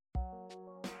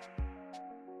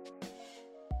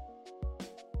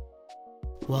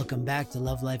Welcome back to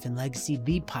Love, Life, and Legacy,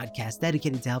 the podcast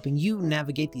dedicated to helping you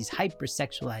navigate these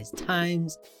hypersexualized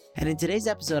times. And in today's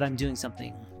episode, I'm doing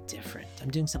something different. I'm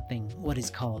doing something what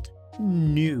is called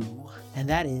new. And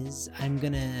that is, I'm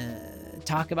going to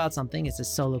talk about something. It's a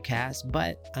solo cast,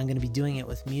 but I'm going to be doing it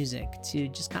with music to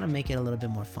just kind of make it a little bit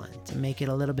more fun, to make it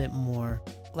a little bit more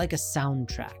like a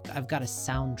soundtrack. I've got a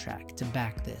soundtrack to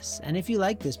back this. And if you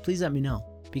like this, please let me know,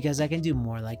 because I can do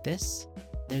more like this.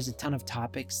 There's a ton of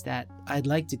topics that I'd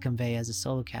like to convey as a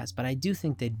solo cast, but I do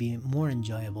think they'd be more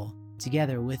enjoyable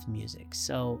together with music.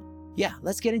 So yeah,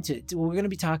 let's get into it. We're going to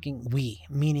be talking,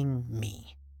 meaning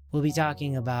me. We'll be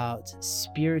talking about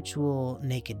spiritual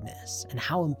nakedness and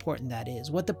how important that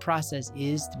is, what the process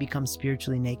is to become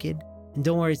spiritually naked. And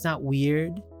don't worry, it's not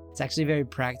weird. It's actually very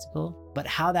practical, but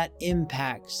how that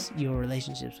impacts your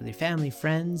relationships with your family,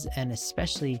 friends, and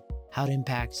especially how it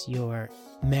impacts your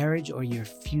marriage or your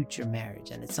future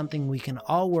marriage. And it's something we can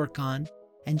all work on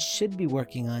and should be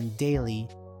working on daily.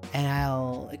 And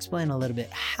I'll explain a little bit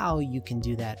how you can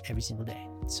do that every single day.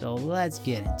 So let's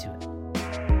get into it.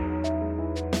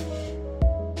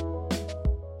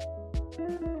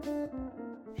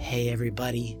 Hey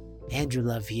everybody, Andrew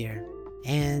Love here.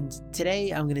 And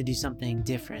today I'm going to do something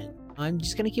different. I'm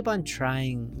just going to keep on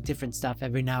trying different stuff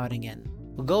every now and again.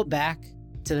 We'll go back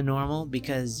to the normal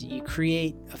because you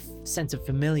create a sense of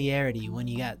familiarity when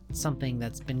you got something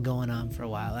that's been going on for a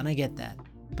while, and I get that.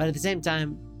 But at the same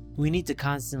time, we need to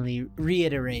constantly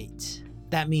reiterate.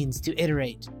 That means to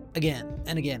iterate again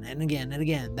and again and again and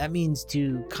again. That means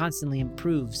to constantly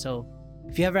improve. So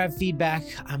if you ever have feedback,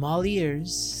 I'm all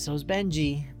ears. So's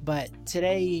Benji. But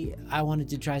today I wanted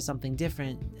to try something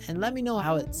different, and let me know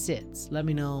how it sits. Let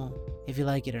me know if you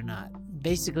like it or not.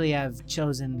 Basically, I've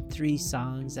chosen 3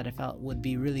 songs that I felt would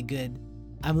be really good.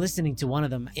 I'm listening to one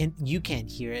of them, and you can't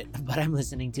hear it, but I'm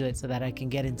listening to it so that I can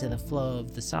get into the flow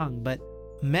of the song. But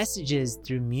messages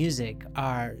through music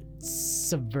are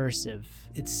subversive.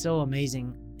 It's so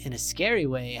amazing in a scary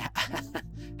way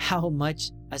how much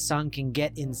a song can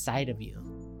get inside of you.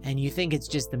 And you think it's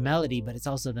just the melody, but it's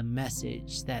also the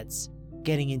message that's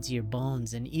getting into your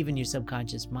bones and even your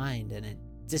subconscious mind. And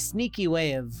it's a sneaky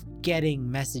way of getting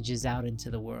messages out into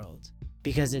the world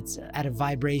because it's at a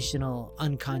vibrational,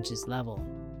 unconscious level.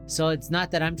 So it's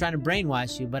not that I'm trying to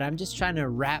brainwash you, but I'm just trying to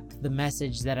wrap the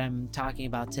message that I'm talking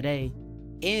about today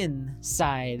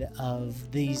inside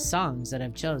of these songs that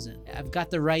I've chosen. I've got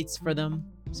the rights for them,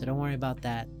 so don't worry about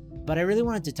that. But I really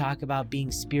wanted to talk about being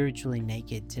spiritually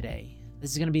naked today.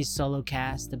 This is going to be a solo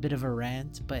cast, a bit of a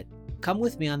rant, but come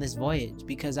with me on this voyage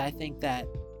because I think that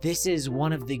this is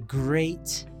one of the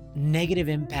great negative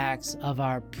impacts of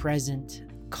our present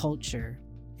culture,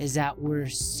 is that we're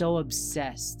so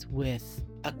obsessed with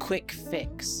a quick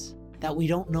fix that we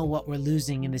don't know what we're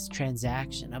losing in this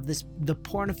transaction of this. The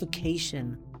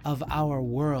pornification of our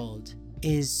world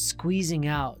is squeezing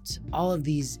out all of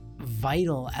these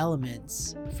vital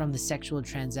elements from the sexual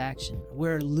transaction.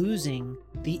 We're losing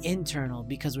the internal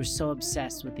because we're so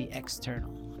obsessed with the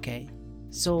external, okay?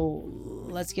 So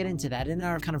let's get into that. In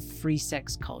our kind of free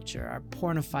sex culture, our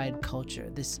pornified culture,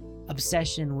 this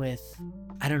obsession with,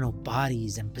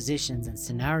 bodies and positions and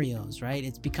scenarios, right?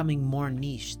 It's becoming more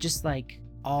niche, just like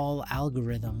all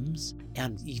algorithms.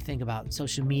 And you think about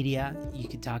social media, you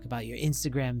could talk about your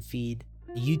Instagram feed.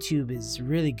 YouTube is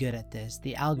really good at this.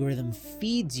 The algorithm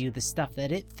feeds you the stuff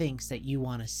that it thinks that you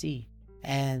want to see.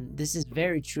 And this is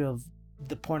very true of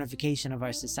the pornification of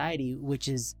our society, which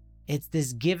is, it's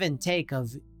this give and take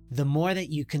of the more that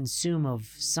you consume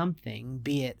of something,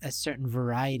 be it a certain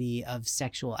variety of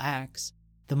sexual acts,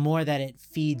 the more that it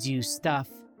feeds you stuff,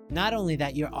 not only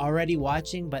that you're already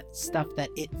watching, but stuff that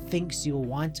it thinks you'll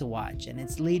want to watch. And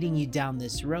it's leading you down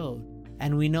this road.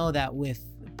 And we know that with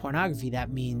pornography,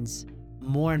 that means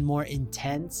more and more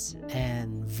intense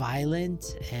and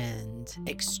violent and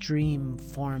extreme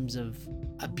forms of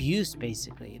abuse,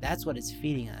 basically. That's what it's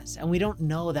feeding us. And we don't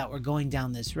know that we're going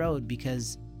down this road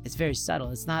because it's very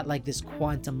subtle. It's not like this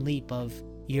quantum leap of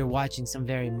you're watching some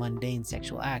very mundane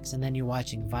sexual acts and then you're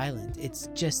watching violent. It's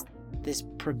just this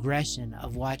progression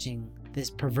of watching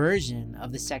this perversion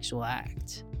of the sexual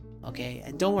act. Okay?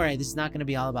 And don't worry, this is not going to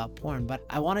be all about porn, but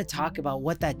I want to talk about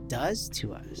what that does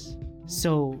to us.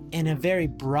 So in a very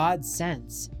broad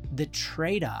sense, the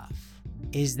trade-off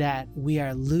is that we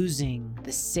are losing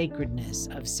the sacredness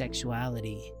of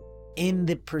sexuality in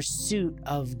the pursuit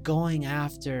of going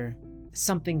after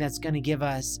something that's going to give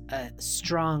us a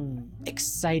strong,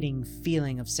 exciting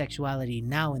feeling of sexuality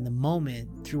now in the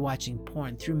moment through watching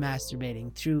porn, through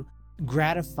masturbating, through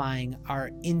gratifying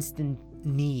our instant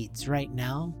needs right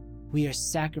now. We are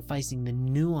sacrificing the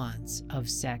nuance of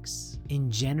sex in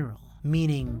general,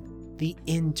 meaning the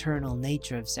internal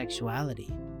nature of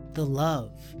sexuality, the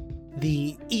love,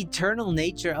 the eternal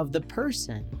nature of the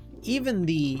person. Even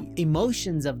the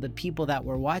emotions of the people that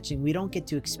we're watching, we don't get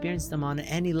to experience them on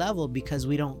any level because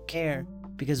we don't care.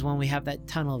 Because when we have that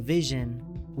tunnel vision,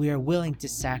 we are willing to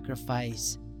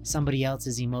sacrifice somebody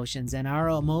else's emotions and our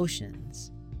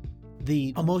emotions.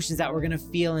 The emotions that we're going to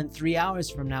feel in 3 hours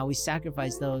from now, we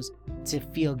sacrifice those to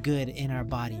feel good in our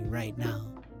body right now.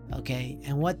 Okay?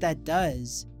 And what that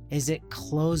does is it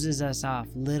closes us off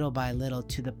little by little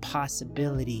to the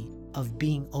possibility of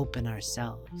being open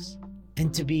ourselves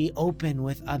and to be open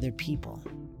with other people.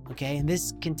 Okay? And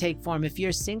this can take form. If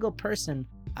you're a single person,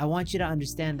 I want you to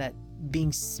understand that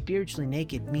being spiritually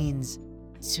naked means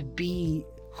to be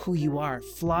who you are,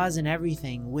 flaws in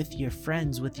everything, with your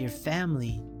friends, with your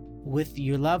family, with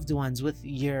your loved ones, with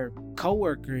your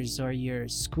coworkers or your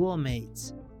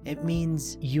schoolmates. It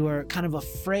means you're kind of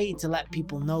afraid to let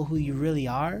people know who you really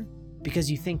are because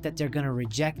you think that they're going to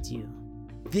reject you.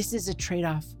 This is a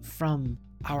trade-off from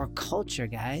our culture,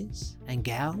 guys and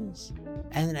gals.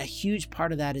 And a huge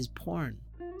part of that is porn.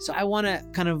 So I want to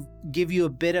kind of give you a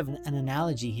bit of an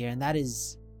analogy here, and that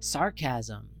is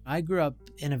sarcasm. I grew up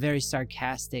in a very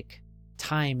sarcastic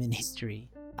time in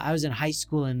history. I was in high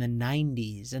school in the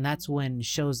 90s, and that's when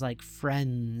shows like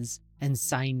Friends and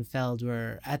Seinfeld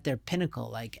were at their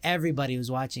pinnacle. Like, everybody was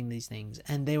watching these things,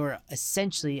 and they were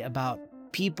essentially about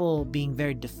people being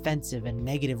very defensive and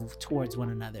negative towards one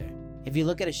another. If you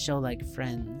look at a show like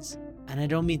Friends, and I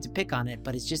don't mean to pick on it,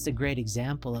 but it's just a great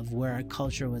example of where our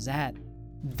culture was at.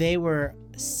 They were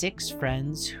 6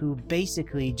 friends who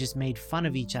basically just made fun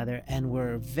of each other and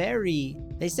were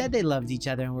they said they loved each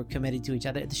other and were committed to each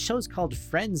other. The show's called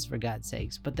Friends, for God's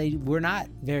sakes, but they were not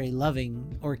very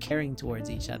loving or caring towards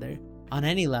each other on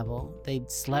any level. They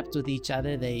slept with each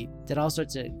other. They did all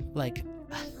sorts of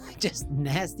just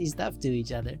nasty stuff to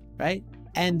each other, right?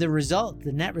 And the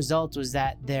net result was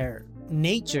that their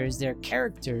natures, their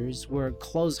characters were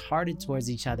close-hearted towards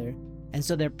each other. And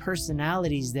so their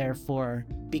personalities, therefore,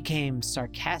 became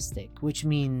sarcastic, which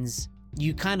means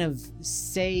you kind of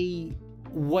say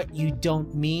what you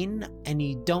don't mean and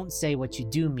you don't say what you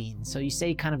do mean. So you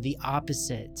say kind of the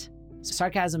opposite. So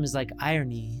sarcasm is like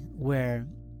irony, where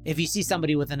if you see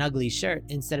somebody with an ugly shirt,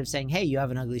 instead of saying, hey, you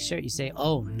have an ugly shirt, you say,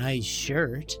 oh, nice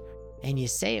shirt. And you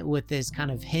say it with this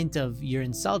kind of hint of you're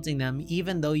insulting them,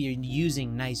 even though you're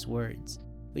using nice words,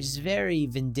 which is very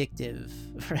vindictive,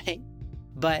 right?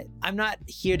 But I'm not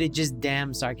here to just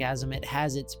damn sarcasm. It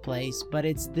has its place, but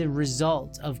it's the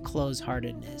result of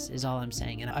close-heartedness is all I'm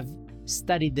saying. And I've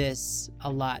studied this a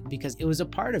lot because it was a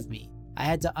part of me. I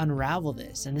had to unravel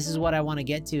this. And this is what I want to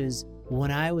get to is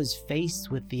when I was faced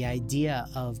with the idea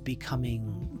of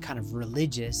becoming kind of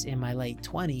religious in my late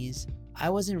 20s, I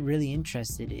wasn't really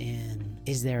interested in,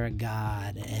 is there a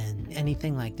God and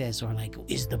anything like this, or like,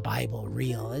 is the Bible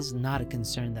real? This is not a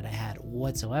concern that I had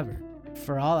whatsoever.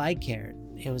 For all I cared,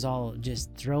 it was all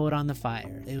just throw it on the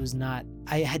fire. It was not,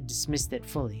 I had dismissed it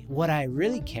fully. What I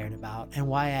really cared about and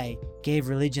why I gave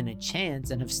religion a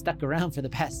chance and have stuck around for the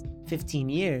past 15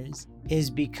 years is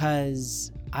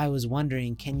because I was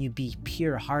wondering, can you be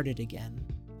pure-hearted again?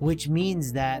 Which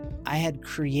means that I had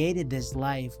created this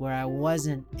life where I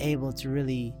wasn't able to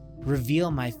really reveal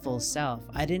my full self.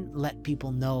 I didn't let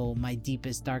people know my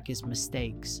deepest, darkest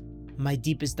mistakes, my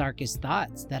deepest, darkest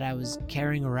thoughts that I was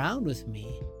carrying around with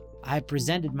me. I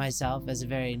presented myself as a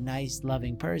very nice,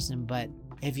 loving person, but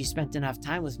if you spent enough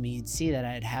time with me, you'd see that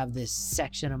I'd have this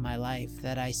section of my life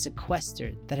that I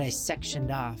sequestered, that I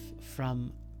sectioned off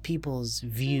from people's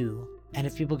view. And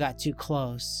if people got too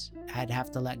close, I'd have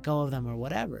to let go of them or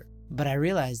whatever. But I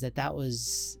realized that that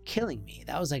was killing me.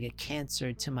 That was like a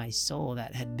cancer to my soul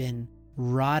that had been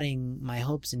rotting my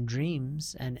hopes and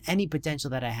dreams and any potential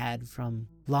that I had from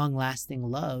long-lasting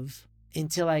love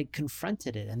until I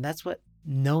confronted it. And that's what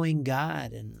knowing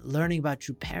God and learning about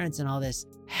true parents and all this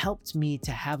helped me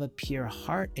to have a pure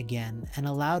heart again and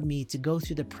allowed me to go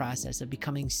through the process of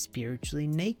becoming spiritually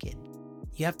naked.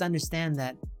 You have to understand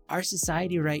that our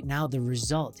society right now, the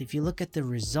result, if you look at the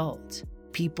result,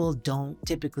 people don't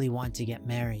typically want to get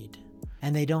married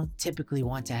and they don't typically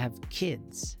want to have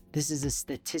kids. This is a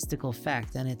statistical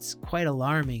fact, and it's quite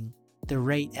alarming, the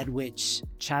rate at which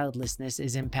childlessness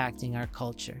is impacting our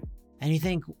culture. And you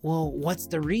think, well, what's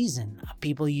the reason?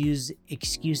 People use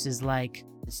excuses like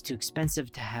it's too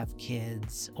expensive to have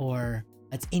kids or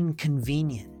it's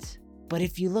inconvenient. But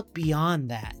if you look beyond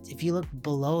that, if you look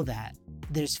below that,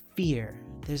 there's fear.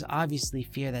 There's obviously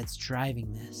fear that's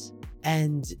driving this.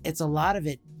 And it's a lot of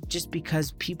it just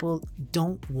because people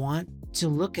don't want to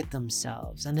look at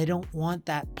themselves, and they don't want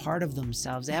that part of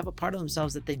themselves. They have a part of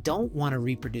themselves that they don't want to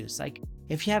reproduce. Like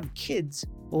if you have kids,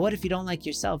 well, what if you don't like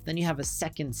yourself? Then you have a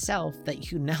second self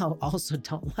that you now also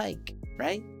don't like,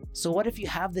 right? So what if you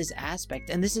have this aspect?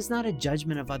 And this is not a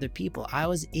judgment of other people. I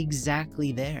was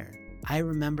exactly there. I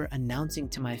remember announcing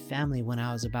to my family when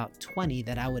I was about 20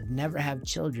 that I would never have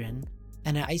children.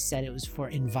 And I said it was for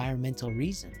environmental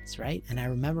reasons, right? And I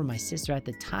remember my sister at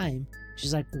the time,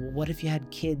 she's like, well, what if you had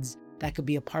kids that could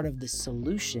be a part of the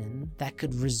solution that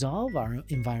could resolve our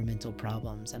environmental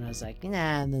problems? And I was like,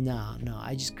 no,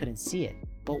 I just couldn't see it.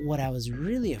 But what I was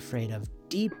really afraid of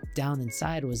deep down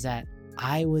inside was that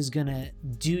I was gonna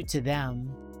do to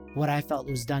them what I felt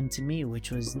was done to me, which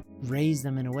was raise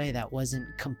them in a way that wasn't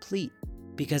complete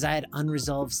because I had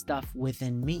unresolved stuff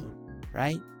within me,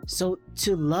 right? So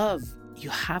to love, you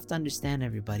have to understand,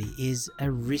 everybody, is a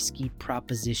risky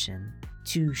proposition.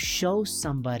 To show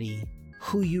somebody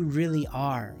who you really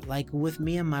are, like with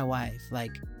me and my wife,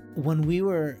 like when we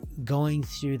were going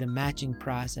through the matching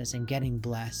process and getting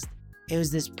blessed, it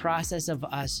was this process of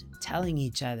us telling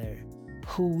each other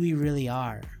who we really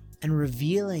are and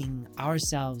revealing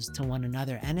ourselves to one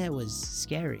another. And it was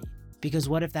scary because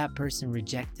what if that person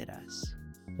rejected us?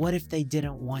 What if they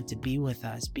didn't want to be with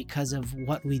us because of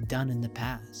what we'd done in the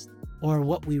past or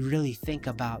what we really think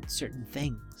about certain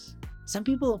things? Some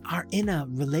people are in a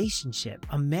relationship,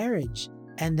 a marriage,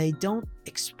 and they don't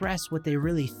express what they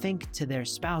really think to their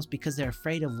spouse because they're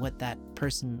afraid of what that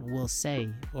person will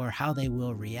say or how they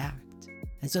will react.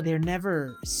 And so they're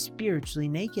never spiritually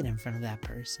naked in front of that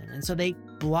person. And so they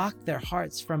block their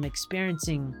hearts from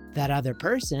experiencing that other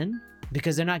person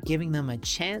because they're not giving them a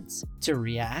chance to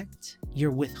react.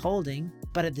 You're withholding,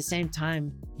 but at the same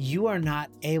time, you are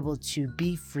not able to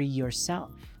be free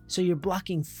yourself. So you're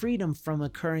blocking freedom from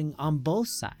occurring on both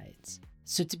sides.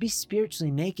 So to be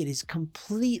spiritually naked is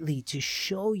completely to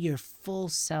show your full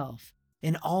self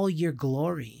in all your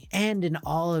glory and in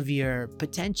all of your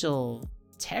potential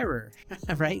terror,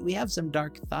 right? We have some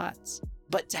dark thoughts,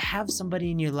 but to have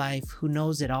somebody in your life who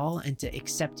knows it all and to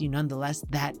accept you nonetheless,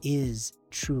 that is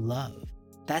true love.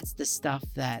 That's the stuff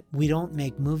that we don't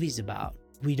make movies about.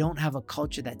 We don't have a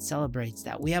culture that celebrates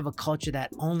that. We have a culture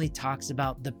that only talks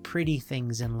about the pretty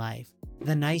things in life,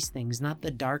 the nice things, not the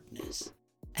darkness.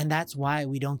 And that's why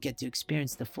we don't get to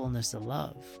experience the fullness of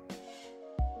love.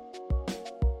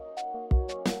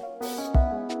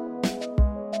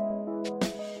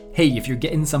 Hey, if you're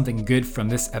getting something good from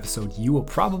this episode, you will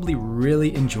probably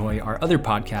really enjoy our other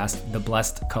podcast, the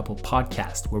Blessed Couple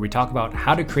Podcast, where we talk about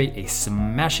how to create a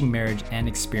smashing marriage and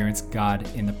experience God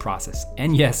in the process.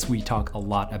 And yes, we talk a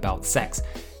lot about sex.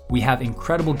 We have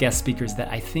incredible guest speakers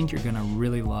that I think you're gonna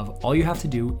really love. All you have to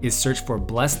do is search for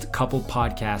Blessed Couple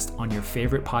Podcast on your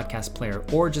favorite podcast player,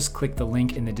 or just click the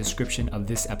link in the description of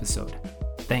this episode.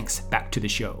 Thanks, back to the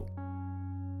show.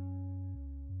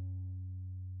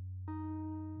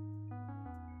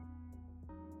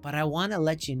 But I want to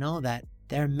let you know that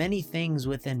there are many things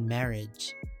within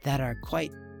marriage that are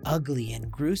quite ugly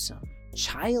and gruesome.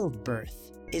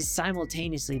 Childbirth is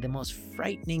simultaneously the most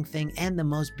frightening thing and the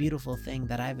most beautiful thing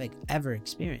that I've ever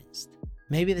experienced.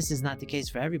 Maybe this is not the case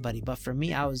for everybody, but for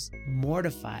me, I was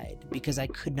mortified because I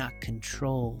could not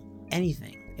control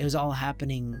anything. It was all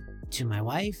happening to my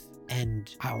wife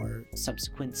and our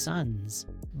subsequent sons.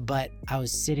 But I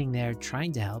was sitting there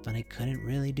trying to help and I couldn't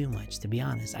really do much, to be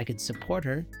honest. I could support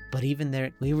her, but even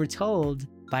there, we were told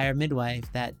by our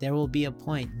midwife that there will be a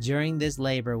point during this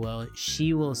labor where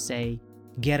she will say,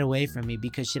 get away from me,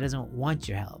 because she doesn't want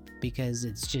your help, because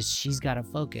it's just, she's got to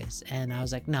focus. And I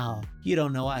was like, no, you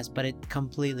don't know us, but it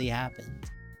completely happened.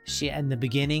 In the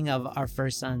beginning of our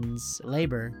first son's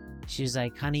labor, she was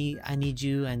like, honey, I need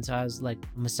you. And so I was like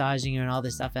massaging her and all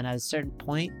this stuff. And at a certain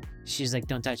point, she's like,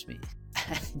 don't touch me.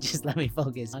 Just let me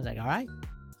focus. I was like, all right.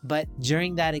 But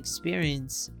during that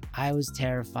experience, I was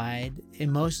terrified.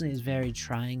 Emotionally, it was very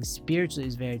trying. Spiritually, it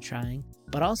was very trying.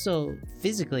 But also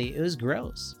physically, it was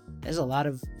gross. There's a lot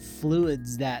of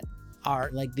fluids that are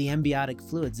like the embiotic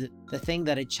fluids. The thing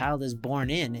that a child is born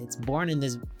in, it's born in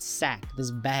this sack,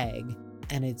 this bag.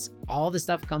 And it's all the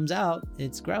stuff comes out.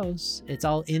 It's gross. It's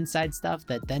all inside stuff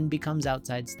that then becomes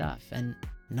outside stuff. And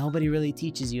nobody really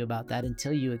teaches you about that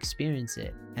until you experience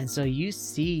it. And so you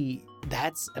see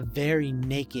that's a very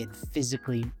naked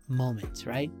physically moment,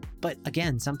 right? But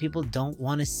again, some people don't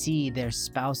want to see their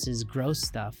spouse's gross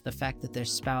stuff. The fact that their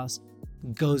spouse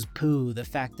goes poo, the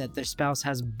fact that their spouse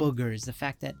has boogers, the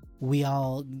fact that we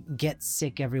all get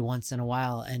sick every once in a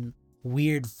while and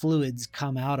weird fluids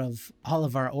come out of all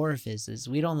of our orifices.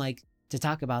 We don't like to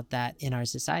talk about that in our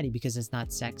society because it's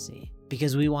not sexy.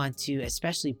 Because we want to,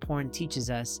 especially porn teaches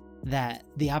us that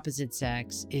the opposite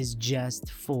sex is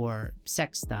just for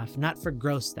sex stuff, not for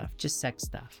gross stuff, just sex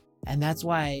stuff. And that's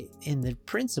why in the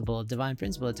principle, divine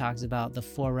principle, it talks about the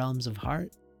 4 realms of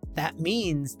heart. That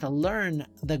means to learn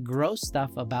the gross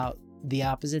stuff about the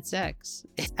opposite sex.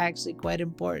 It's actually quite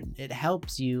important. It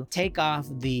helps you take off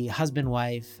the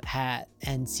husband-wife hat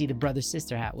and see the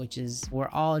brother-sister hat, which is we're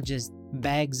all just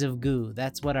bags of goo.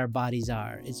 That's what our bodies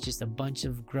are. It's just a bunch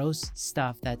of gross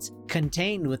stuff that's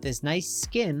contained with this nice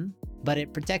skin, but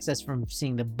it protects us from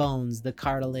seeing the bones, the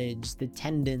cartilage, the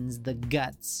tendons, the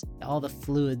guts, all the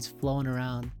fluids flowing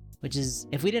around, which is,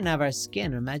 if we didn't have our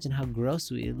skin, imagine how gross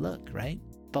we would look, right?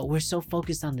 But we're so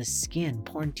focused on the skin.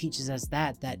 Porn teaches us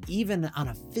that even on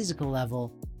a physical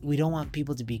level, we don't want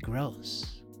people to be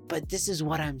gross. But this is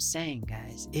what I'm saying,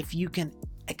 guys. If you can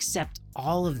accept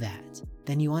all of that,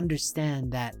 then you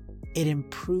understand that it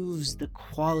improves the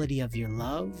quality of your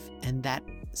love, and that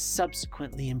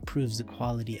subsequently improves the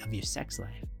quality of your sex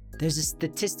life. There's a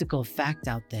statistical fact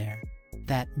out there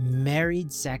that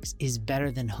married sex is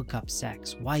better than hookup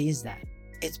sex. Why is that?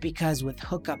 It's because with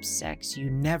hookup sex,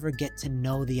 you never get to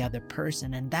know the other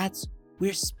person. And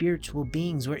we're spiritual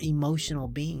beings, we're emotional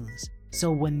beings.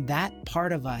 So when that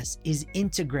part of us is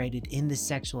integrated in the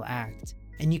sexual act,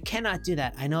 and you cannot do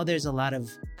that. I know there's a lot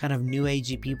of kind of new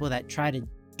agey people that try to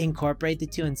incorporate the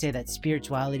two and say that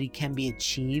spirituality can be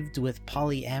achieved with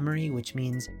polyamory, which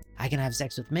means I can have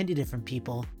sex with many different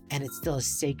people and it's still a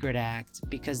sacred act,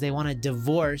 because they want to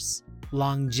divorce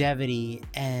longevity,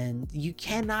 and you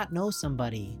cannot know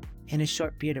somebody in a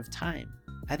short period of time.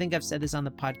 I think I've said this on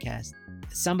the podcast.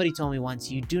 Somebody told me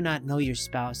once, you do not know your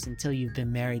spouse until you've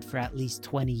been married for at least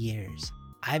 20 years.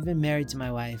 I've been married to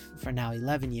my wife for now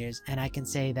 11 years, and I can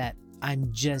say that I'm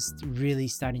just really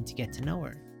starting to get to know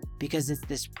her, because it's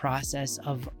this process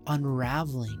of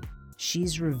unraveling.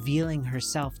 She's revealing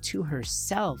herself to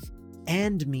herself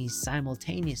and me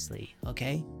simultaneously,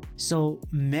 okay? So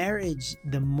marriage,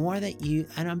 the more that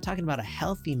and I'm talking about a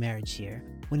healthy marriage here,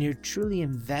 when you're truly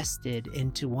invested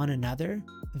into one another,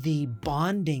 the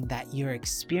bonding that you're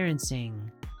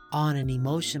experiencing on an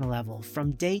emotional level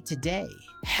from day to day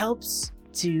helps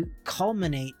to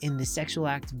culminate in the sexual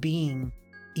act being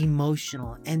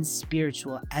emotional and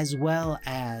spiritual, as well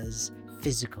as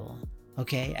physical,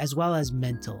 okay? As well as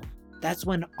mental. That's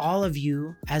when all of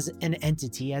you as an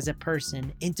entity, as a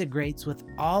person, integrates with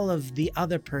all of the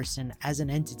other person as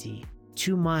an entity.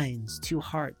 2 minds, 2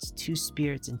 hearts, 2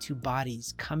 spirits, and 2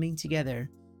 bodies coming together,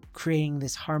 creating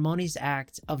this harmonious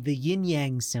act of the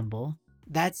yin-yang symbol.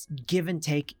 That's give and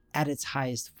take at its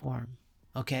highest form,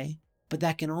 okay? But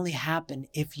that can only happen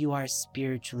if you are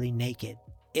spiritually naked.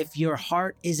 If your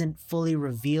heart isn't fully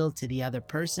revealed to the other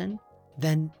person,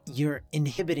 then you're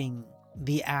inhibiting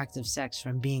the act of sex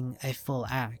from being a full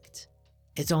act.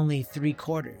 It's only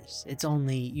 3/4. It's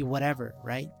only whatever,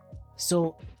 right?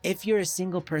 So if you're a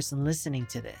single person listening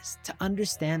to this, to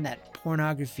understand that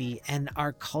pornography and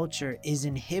our culture is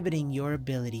inhibiting your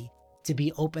ability to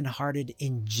be open-hearted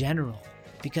in general,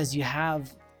 because you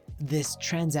have this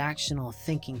transactional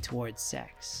thinking towards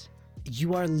sex,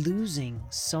 you are losing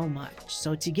so much.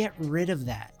 So to get rid of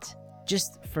that,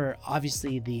 just for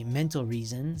obviously the mental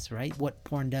reasons, right? What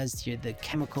porn does to the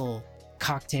chemical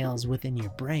cocktails within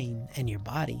your brain and your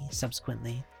body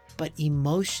subsequently. But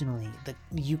emotionally,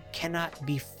 you cannot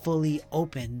be fully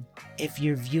open if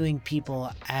you're viewing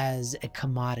people as a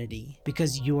commodity,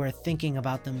 because you are thinking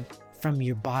about them from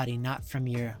your body, not from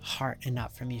your heart and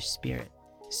not from your spirit.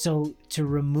 So to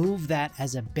remove that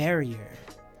as a barrier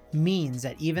means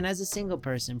that even as a single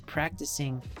person,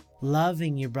 practicing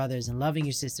loving your brothers and loving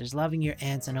your sisters, loving your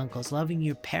aunts and uncles, loving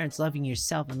your parents, loving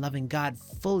yourself, and loving God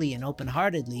fully and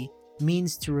open-heartedly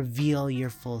means to reveal your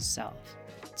full self.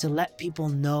 To let people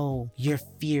know your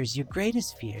fears, your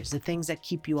greatest fears, the things that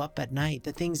keep you up at night,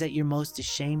 the things that you're most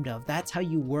ashamed of. That's how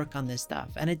you work on this stuff.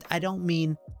 And I don't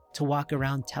mean to walk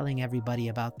around telling everybody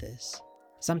about this.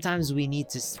 Sometimes we need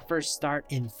to first start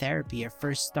in therapy, or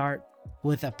first start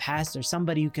with a pastor,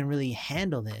 somebody who can really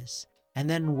handle this, and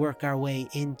then work our way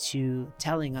into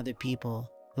telling other people,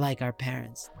 like our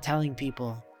parents, telling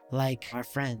people like our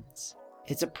friends.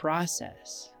 It's a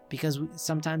process, because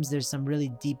sometimes there's some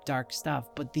really deep, dark stuff.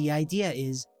 But the idea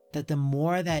is that the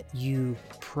more that you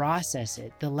process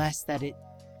it, the less that it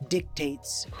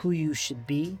dictates who you should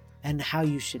be and how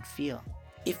you should feel.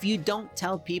 If you don't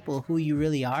tell people who you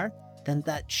really are, then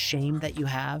that shame that you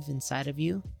have inside of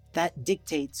you, that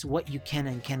dictates what you can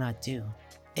and cannot do.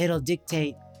 It'll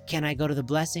dictate, can I go to the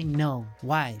blessing? No.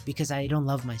 Why? Because I don't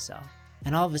love myself.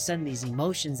 And all of a sudden, these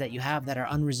emotions that you have that are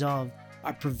unresolved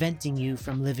are preventing you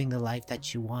from living the life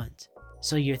that you want.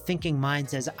 So your thinking mind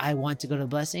says, I want to go to the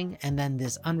blessing, and then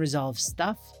this unresolved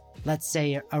stuff let's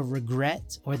say a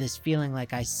regret or this feeling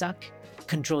like I suck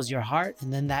controls your heart,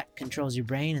 and then that controls your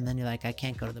brain, and then you're like, I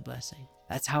can't go to the blessing.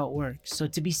 That's how it works. So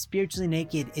to be spiritually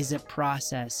naked is a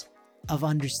process of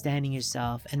understanding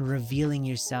yourself and revealing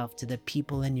yourself to the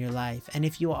people in your life. And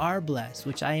if you are blessed,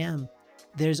 which I am,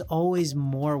 there's always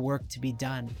more work to be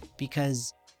done,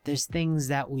 because there's things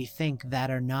that we think that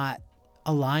are not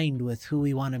aligned with who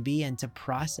we want to be. And to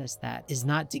process that is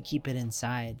not to keep it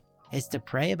inside. It's to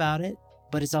pray about it,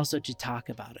 but it's also to talk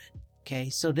about it. Okay.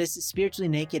 So this spiritually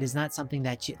naked is not something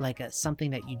that you something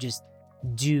that you just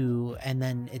do and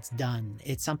then it's done.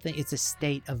 It's a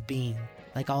state of being,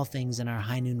 like all things in our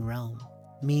high noon realm.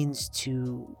 Means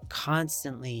to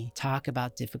constantly talk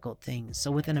about difficult things.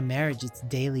 So within a marriage, it's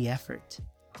daily effort.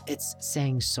 It's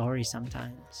saying sorry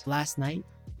sometimes. Last night,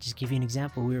 just give you an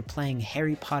example, we were playing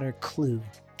Harry Potter Clue,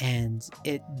 and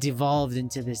it devolved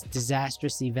into this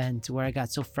disastrous event where I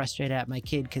got so frustrated at my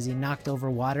kid because he knocked over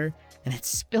water and it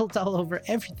spilled all over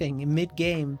everything in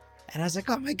mid-game. And I was like,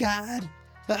 oh my God,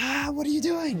 what are you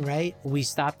doing, right? We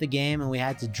stopped the game and we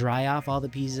had to dry off all the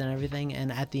pieces and everything.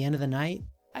 And at the end of the night,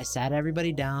 I sat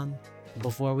everybody down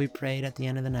before we prayed at the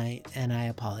end of the night, and I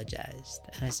apologized.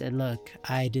 And I said, look,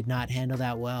 I did not handle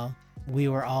that well. We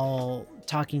were all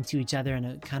talking to each other in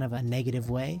a kind of a negative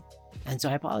way. And so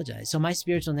I apologized. So my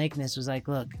spiritual nakedness was like,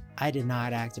 look, I did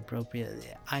not act appropriately.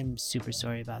 I'm super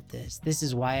sorry about this. This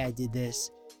is why I did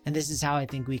this. And this is how I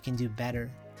think we can do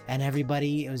better. And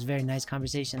everybody, it was a very nice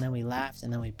conversation. Then we laughed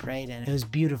and then we prayed, and it was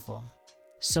beautiful.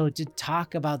 So to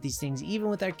talk about these things, even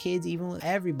with our kids, even with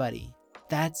everybody,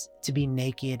 that's to be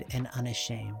naked and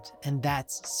unashamed. And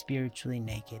that's spiritually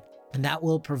naked. And that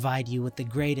will provide you with the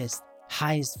greatest,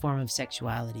 highest form of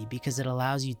sexuality, because it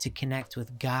allows you to connect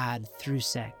with God through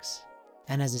sex.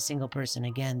 And as a single person,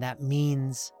 again, that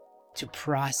means to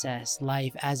process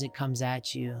life as it comes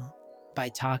at you by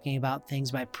talking about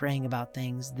things, by praying about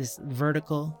things, this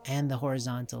vertical and the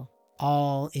horizontal,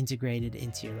 all integrated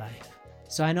into your life.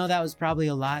 So I know that was probably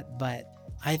a lot, but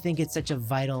I think it's such a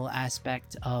vital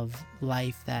aspect of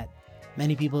life that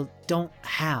many people don't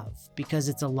have, because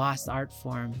it's a lost art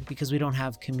form, because we don't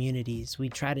have communities. We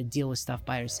try to deal with stuff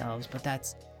by ourselves, but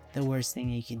that's the worst thing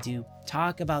you can do.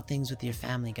 Talk about things with your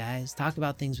family, guys. Talk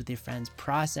about things with your friends.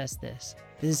 Process this.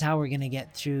 This is how we're going to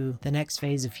get through the next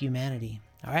phase of humanity.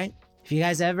 All right? If you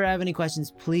guys ever have any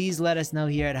questions, please let us know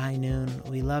here at High Noon.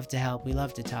 We love to help. We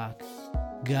love to talk.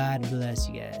 God bless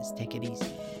you guys. Take it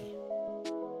easy.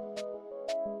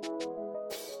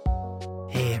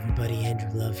 Hey everybody, Andrew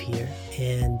Love here,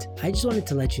 and I just wanted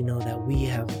to let you know that we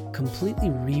have completely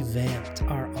revamped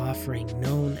our offering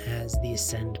known as the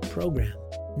Ascend program.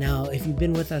 Now, if you've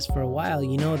been with us for a while,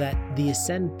 you know that the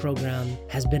Ascend program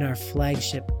has been our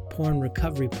flagship porn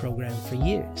recovery program for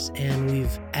years, and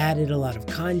we've added a lot of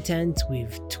content,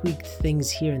 we've tweaked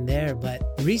things here and there, but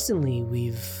recently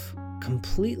we've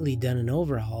completely done an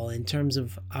overhaul in terms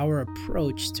of our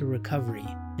approach to recovery.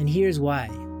 And here's why.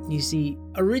 You see,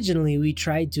 originally we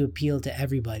tried to appeal to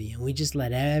everybody, and we just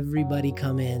let everybody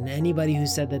come in. Anybody who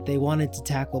said that they wanted to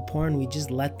tackle porn, we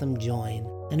just let them join.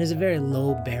 And there's a very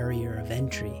low barrier of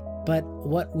entry. But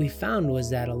what we found was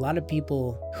that a lot of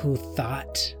people who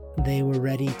thought they were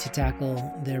ready to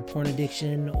tackle their porn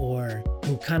addiction, or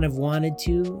who kind of wanted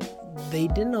to, they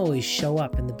didn't always show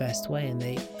up in the best way, and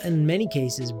they, in many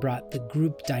cases, brought the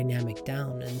group dynamic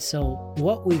down. And so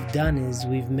what we've done is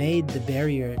we've made the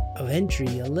barrier of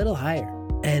entry a little higher,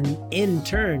 and in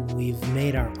turn, we've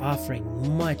made our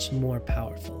offering much more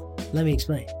powerful. Let me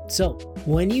explain. So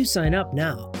when you sign up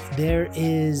now, there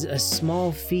is a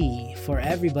small fee for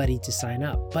everybody to sign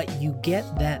up, but you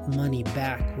get that money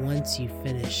back once you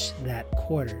finish that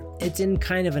quarter. It's in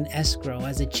kind of an escrow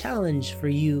as a challenge for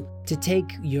you to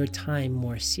take your time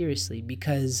more seriously,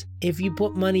 because if you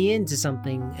put money into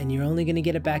something and you're only going to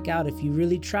get it back out if you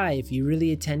really try, if you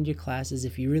really attend your classes,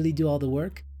 if you really do all the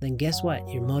work, then guess what?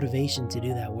 Your motivation to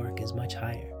do that work is much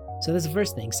higher. So that's the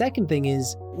first thing. Second thing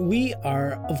is we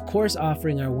are, of course,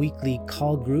 offering our weekly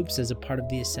call groups as a part of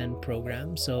the Ascend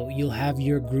program. So you'll have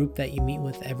your group that you meet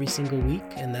with every single week,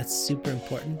 and that's super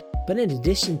important. But in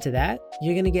addition to that,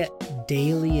 you're going to get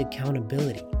daily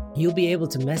accountability. You'll be able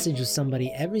to message with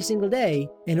somebody every single day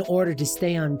in order to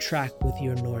stay on track with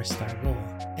your North Star goal.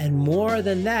 And more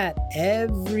than that,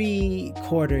 every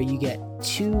quarter you get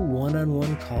 2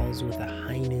 one-on-one calls with a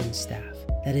High Noon staff.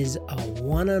 That is a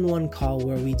one-on-one call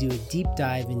where we do a deep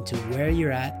dive into where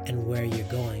you're at and where you're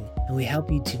going. And we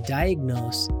help you to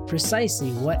diagnose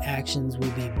precisely what actions will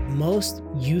be most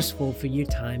useful for your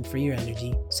time, for your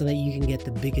energy, so that you can get the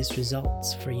biggest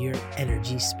results for your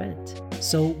energy spent.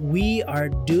 So we are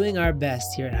doing our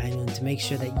best here at High Noon to make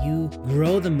sure that you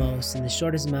grow the most in the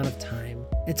shortest amount of time,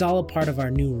 It's all a part of our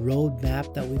new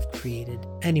roadmap that we've created.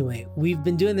 Anyway, we've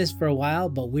been doing this for a while,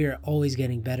 but we're always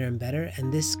getting better and better.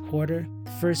 And this quarter,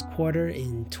 the first quarter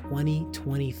in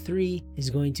 2023, is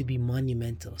going to be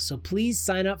monumental. So please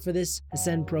sign up for this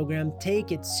Ascend program.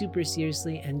 Take it super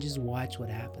seriously and just watch what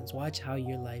happens. Watch how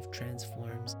your life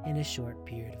transforms in a short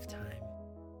period of time.